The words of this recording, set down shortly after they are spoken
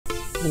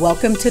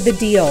Welcome to The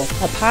Deal,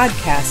 a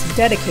podcast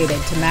dedicated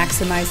to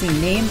maximizing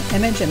name,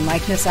 image, and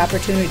likeness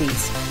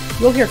opportunities.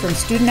 You'll hear from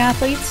student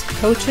athletes,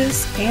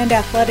 coaches, and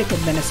athletic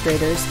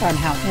administrators on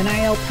how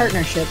NIL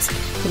partnerships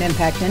can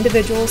impact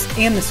individuals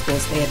and the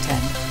schools they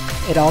attend.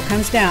 It all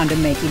comes down to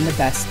making the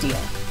best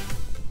deal.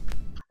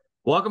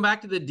 Welcome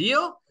back to The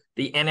Deal,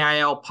 the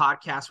NIL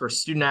podcast where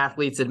student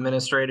athletes,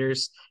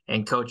 administrators,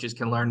 and coaches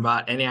can learn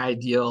about NIL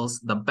deals,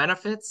 the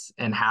benefits,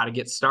 and how to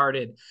get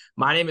started.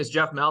 My name is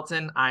Jeff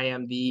Melton. I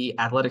am the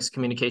athletics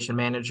communication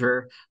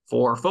manager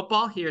for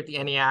football here at the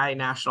NAIA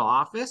National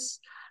Office.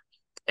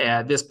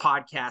 This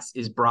podcast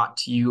is brought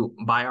to you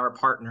by our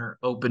partner,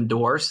 Open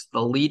Doors,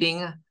 the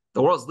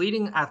world's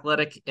leading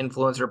athletic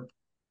influencer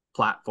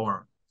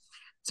platform.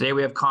 Today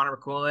we have Konner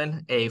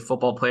McQuillan, a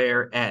football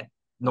player at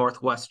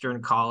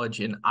Northwestern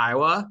College in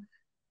Iowa,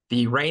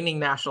 the reigning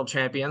national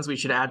champions. We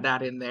should add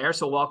that in there.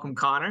 So welcome,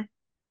 Konner.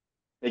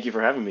 Thank you for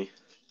having me.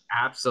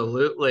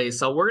 Absolutely.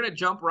 So we're going to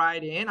jump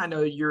right in. I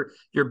know you're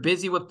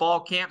busy with fall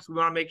camps. We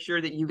want to make sure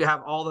that you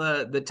have all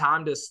the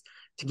time to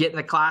get in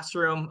the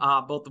classroom,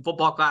 both the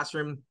football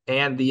classroom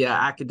and the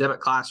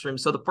academic classroom.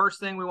 So the first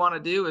thing we want to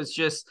do is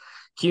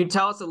can you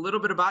tell us a little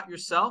bit about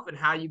yourself and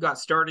how you got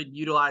started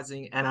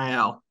utilizing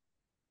NIL?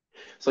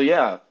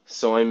 The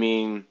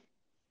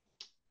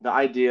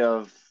idea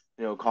of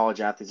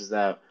college athletes is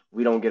that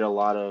we don't get a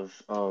lot of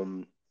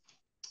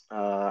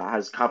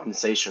as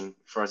compensation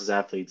for us as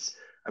athletes.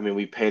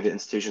 We pay the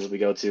institutions we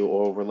go to,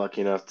 or we're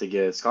lucky enough to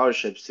get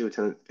scholarships to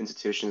attend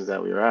institutions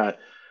that we are at,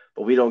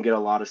 but we don't get a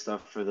lot of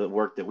stuff for the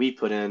work that we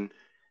put in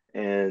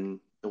and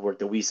the work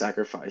that we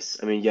sacrifice.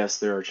 Yes,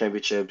 there are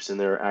championships and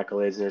there are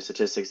accolades and there are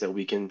statistics that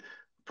we can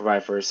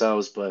provide for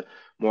ourselves, but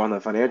more on the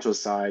financial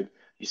side,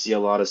 you see a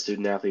lot of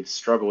student athletes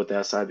struggle with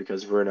that side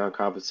because we're not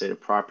compensated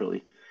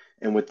properly.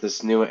 And with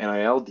this new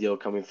NIL deal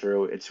coming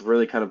through, it's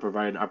really kind of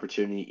providing an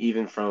opportunity,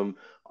 even from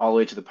all the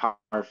way to the Power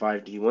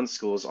 5 D1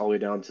 schools, all the way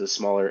down to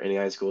smaller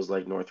NAIA schools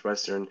like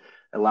Northwestern,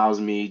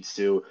 allows me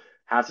to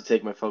have to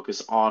take my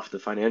focus off the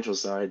financial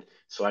side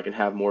so I can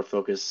have more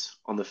focus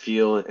on the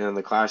field and in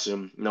the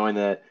classroom, knowing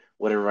that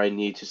whatever I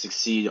need to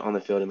succeed on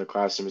the field and the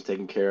classroom is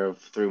taken care of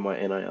through my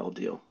NIL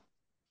deal.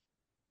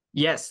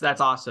 Yes,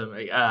 that's awesome.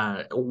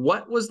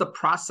 What was the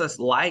process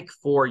like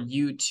for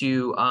you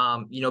to,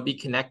 be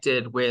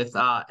connected with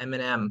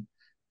M&M,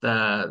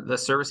 the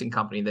servicing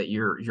company that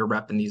you're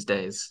repping these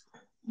days?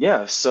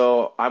 Yeah,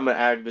 so I'm an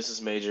ag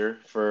business major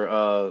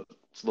for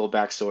it's a little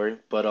backstory,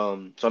 but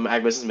so I'm an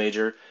ag business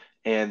major,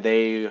 and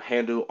they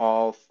handle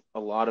a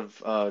lot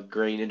of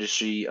grain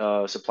industry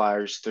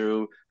suppliers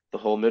through the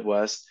whole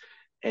Midwest,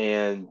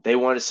 and they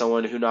wanted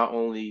someone who not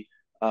only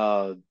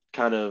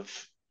kind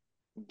of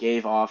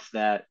gave off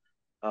that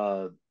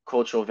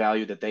cultural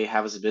value that they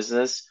have as a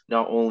business,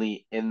 not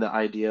only in the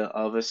idea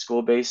of a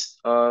school-based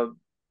uh,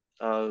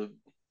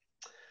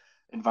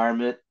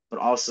 environment, but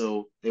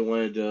also they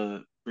wanted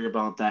to bring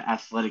about that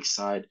athletic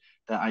side,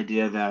 that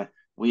idea that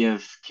we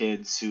have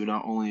kids who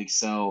not only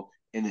excel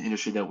in the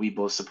industry that we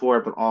both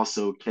support, but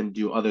also can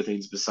do other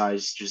things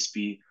besides just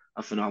be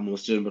a phenomenal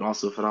student, but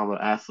also a phenomenal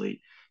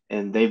athlete.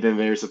 And they've been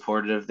very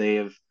supportive. They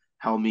have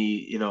helped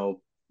me,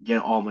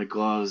 get all my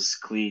gloves,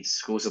 cleats,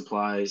 school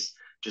supplies,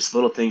 just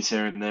little things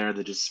here and there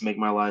that just make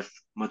my life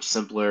much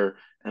simpler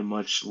and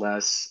much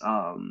less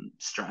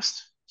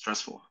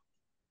stressful.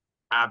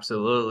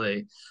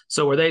 Absolutely.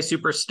 So were they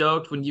super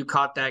stoked when you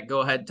caught that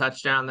go-ahead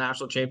touchdown in the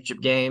national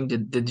championship game?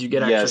 Did you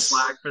get extra Yes.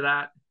 swag for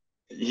that?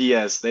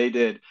 Yes, they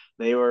did.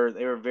 They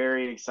were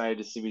very excited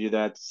to see me do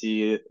that, to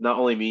see not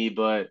only me,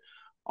 but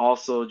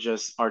also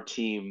just our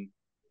team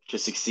to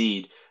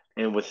succeed.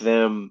 And with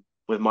them,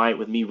 with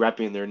me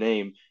repping their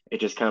name, it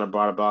just kind of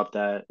brought about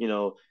that,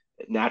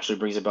 it naturally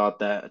brings about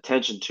that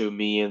attention to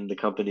me and the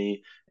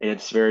company, and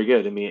it's very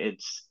good.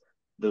 It's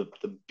the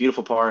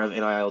beautiful part of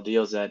NIL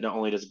deals that not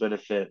only does it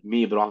benefit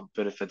me, but also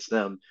benefits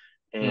them.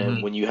 And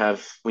Mm-hmm. when you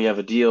have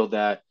a deal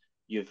that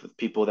you have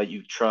people that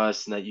you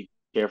trust and that you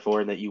care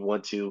for and that you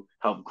want to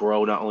help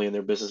grow not only in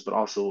their business, but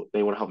also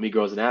they want to help me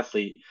grow as an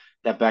athlete,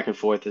 that back and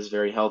forth is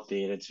very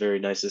healthy, and it's very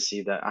nice to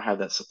see that I have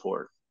that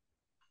support.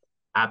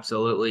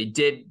 Absolutely.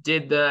 Did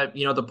the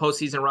the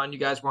postseason run you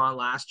guys were on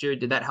last year,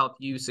 did that help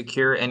you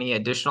secure any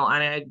additional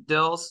NIL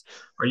deals?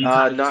 Or are you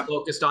kind of just Not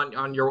focused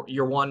on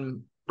your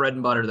one bread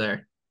and butter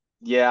there?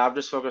 Yeah, I'm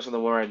just focused on the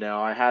one right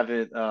now. I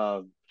haven't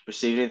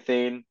received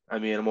anything.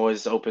 I'm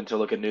always open to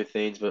look at new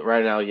things, but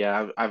right now,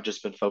 yeah, I've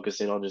just been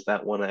focusing on just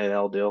that one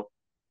NL deal.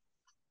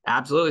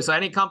 Absolutely. So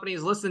any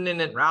companies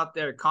listening and out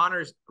there,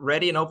 Konner's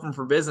ready and open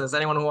for business.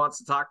 Anyone who wants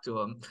to talk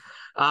to him.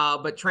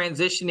 But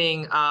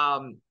transitioning,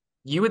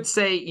 you would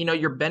say,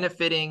 you're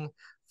benefiting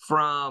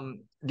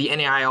from the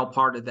NAIL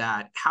part of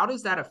that. How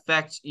does that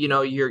affect,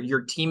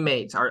 your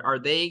teammates? Are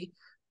they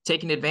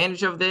taking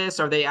advantage of this?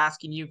 Are they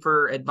asking you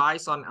for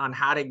advice on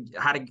how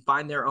to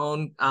find their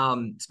own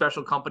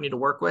special company to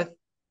work with?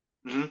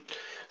 hmm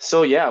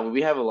So yeah,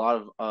 we have a lot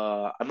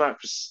of. I'm not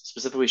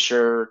specifically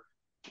sure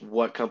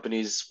what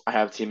companies I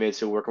have teammates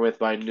who are working with,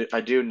 but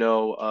I do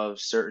know of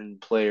certain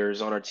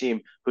players on our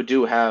team who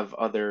do have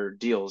other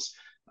deals.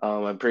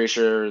 I'm pretty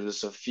sure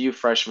there's a few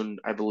freshmen,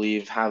 I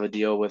believe, have a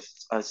deal with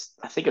I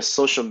think a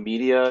social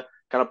media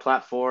kind of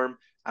platform.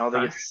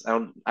 Okay. I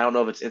don't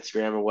know if it's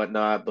Instagram or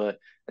whatnot, but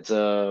it's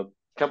a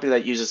company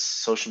that uses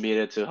social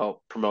media to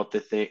help promote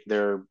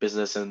their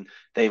business, and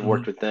they've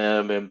worked Mhm. with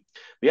them. And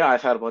yeah,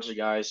 I've had a bunch of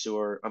guys who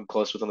are I'm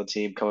close with on the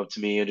team come up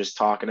to me and just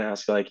talk and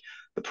ask like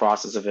the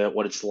process of it,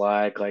 what it's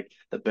like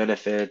the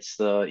benefits,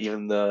 the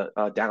even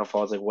the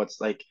downfalls, like what's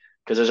like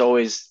because there's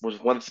always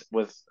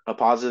with a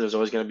positive, there's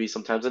always going to be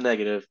sometimes a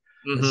negative,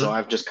 and so Mhm.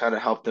 I've just kind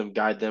of helped them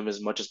guide them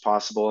as much as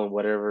possible in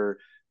whatever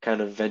kind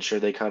of venture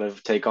they kind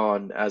of take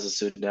on as a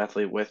student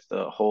athlete with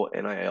the whole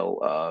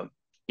NIL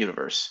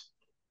universe.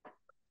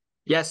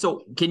 Yeah,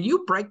 so can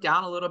you break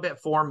down a little bit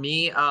for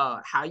me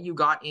how you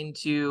got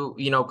into,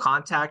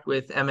 contact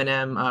with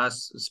M&M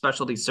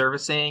Specialty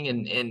Servicing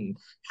and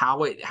how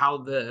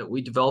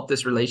we developed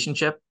this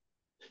relationship?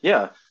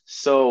 Yeah.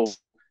 So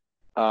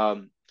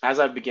as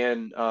I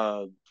began,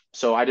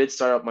 so I did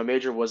start out. My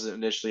major wasn't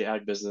initially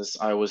ag business.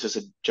 I was just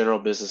a general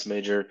business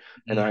major,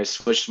 and Mhm. I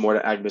switched more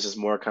to ag business,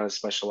 more kind of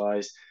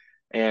specialized.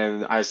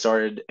 And I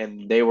started,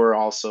 and they were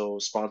also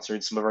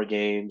sponsoring some of our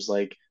games,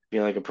 like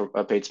being like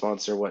a paid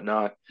sponsor,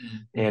 whatnot.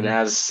 And Mhm.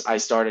 as I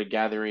started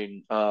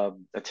gathering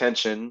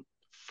attention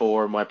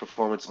for my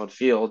performance on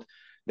field,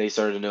 they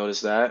started to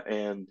notice that,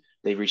 and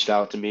they reached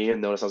out to me and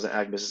noticed I was an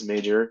ag business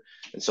major,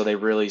 and so they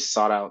really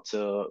sought out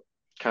to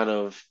kind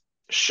of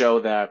show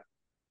that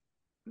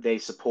they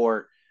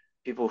support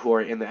people who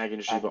are in the ag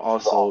industry, but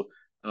also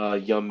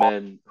young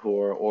men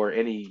who are, or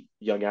any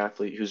young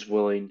athlete who's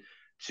willing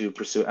to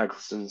pursue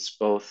excellence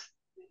both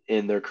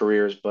in their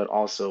careers, but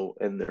also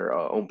in their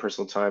own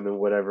personal time and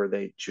whatever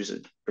they choose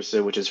to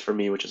pursue, which is for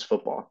me, which is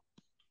football.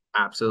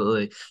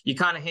 Absolutely. You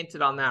kind of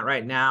hinted on that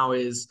right now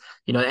is,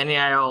 the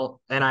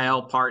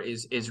NIL part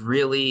is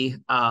really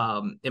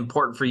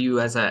important for you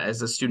as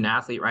a student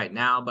athlete right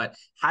now. But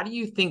how do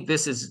you think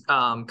this is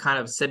kind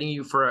of setting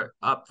you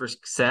up for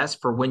success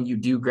for when you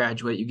do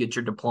graduate, you get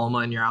your diploma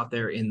and you're out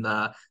there in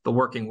the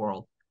working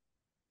world?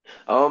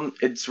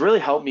 It's really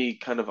helped me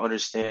kind of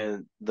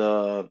understand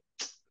the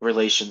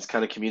relations,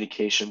 kind of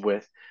communication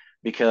with,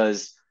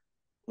 because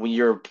when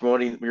you're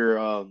promoting,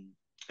 you're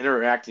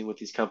interacting with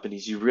these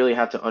companies, you really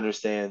have to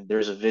understand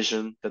there's a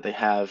vision that they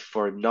have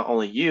for not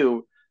only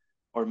you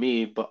or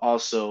me, but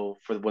also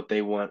for what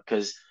they want.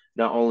 Because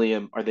not only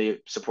are they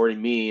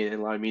supporting me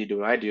and allowing me to do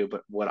what I do,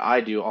 but what I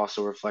do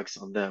also reflects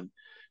on them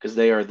because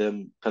they are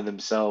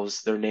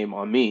themselves, their name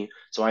on me.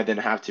 So I then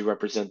have to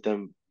represent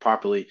them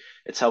properly.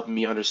 It's helping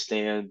me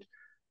understand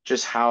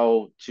just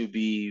how to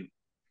be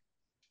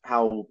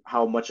how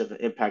much of an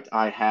impact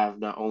I have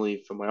not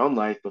only for my own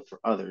life but for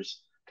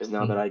others. Because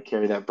now that I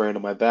carry that brand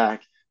on my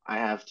back, I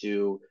have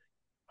to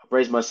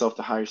raise myself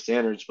to higher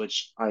standards,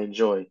 which I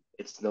enjoy.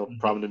 It's no Mhm.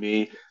 problem to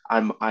me.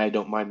 I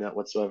don't mind that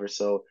whatsoever.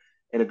 So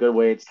in a good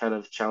way, it's kind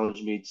of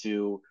challenged me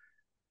to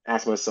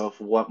ask myself,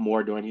 what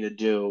more do I need to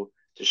do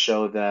to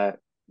show that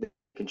they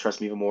can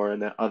trust me even more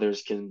and that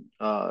others can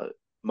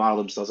model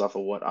themselves off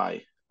of what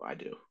I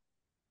do.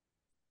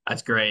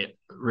 That's great.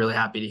 Really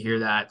happy to hear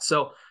that.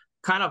 So,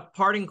 kind of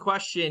parting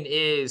question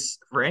is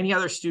for any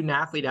other student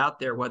athlete out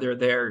there, whether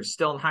they're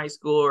still in high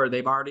school or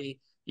they've already,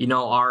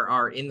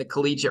 are in the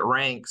collegiate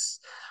ranks,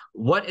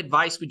 what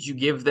advice would you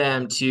give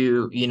them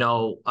to,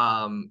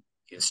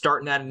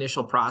 starting that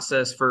initial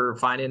process for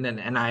finding an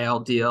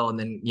NIL deal and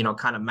then,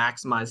 kind of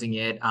maximizing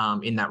it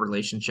in that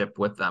relationship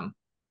with them?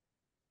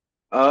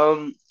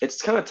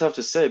 It's kind of tough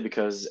to say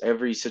because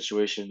every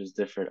situation is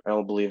different. I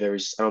don't believe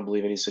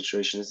any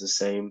situation is the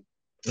same.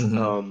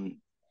 Mm-hmm.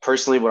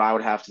 Personally, what I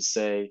would have to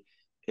say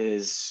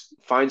is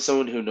find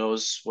someone who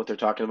knows what they're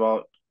talking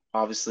about.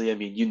 Obviously, I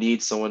mean, you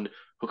need someone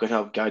who can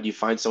help guide you.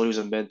 Find someone who's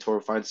a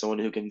mentor, find someone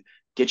who can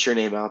get your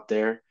name out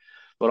there.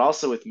 But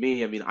also with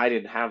me, I mean, I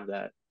didn't have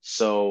that.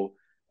 So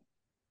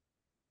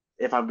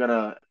if I'm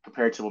gonna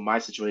compare it to what my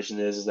situation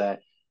is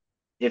that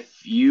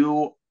if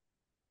you,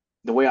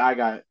 the way I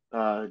got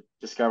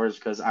discovered is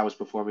because I was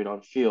performing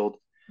on field.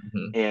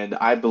 Mm-hmm. And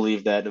I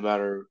believe that no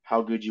matter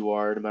how good you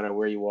are, no matter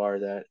where you are,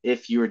 that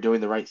if you are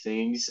doing the right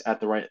things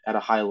at a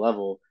high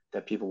level,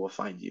 that people will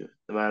find you.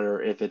 No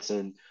matter if it's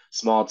in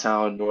small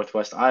town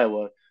Northwest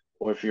Iowa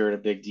or if you're in a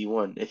big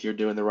D1, if you're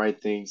doing the right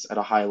things at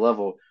a high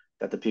level,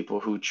 that the people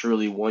who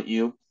truly want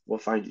you will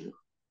find you.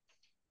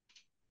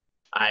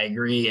 I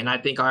agree. And I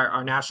think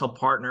our national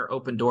partner,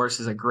 Open Doors,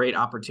 is a great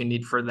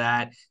opportunity for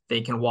that. They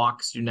can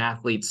walk student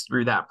athletes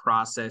through that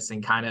process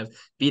and kind of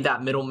be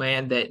that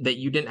middleman that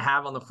you didn't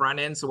have on the front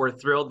end. So we're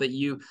thrilled that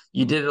you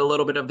did it a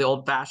little bit of the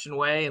old fashioned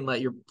way and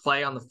let your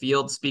play on the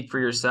field speak for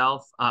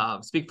yourself,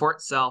 speak for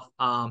itself.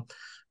 But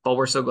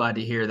we're so glad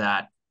to hear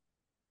that.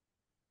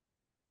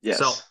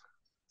 So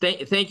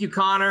Yes. thank you,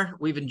 Konner.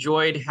 We've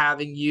enjoyed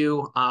having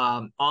you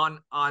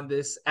on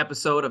this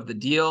episode of The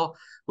Deal.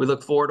 We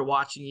look forward to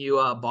watching you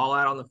ball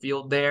out on the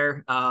field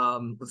there.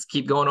 Let's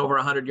keep going over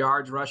 100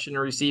 yards, rushing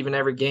and receiving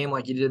every game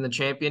like you did in the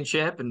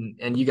championship,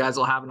 and you guys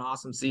will have an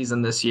awesome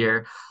season this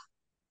year.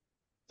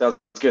 Sounds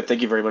good.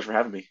 Thank you very much for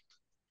having me.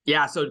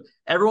 Yeah, so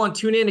everyone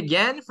tune in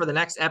again for the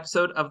next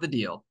episode of The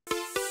Deal.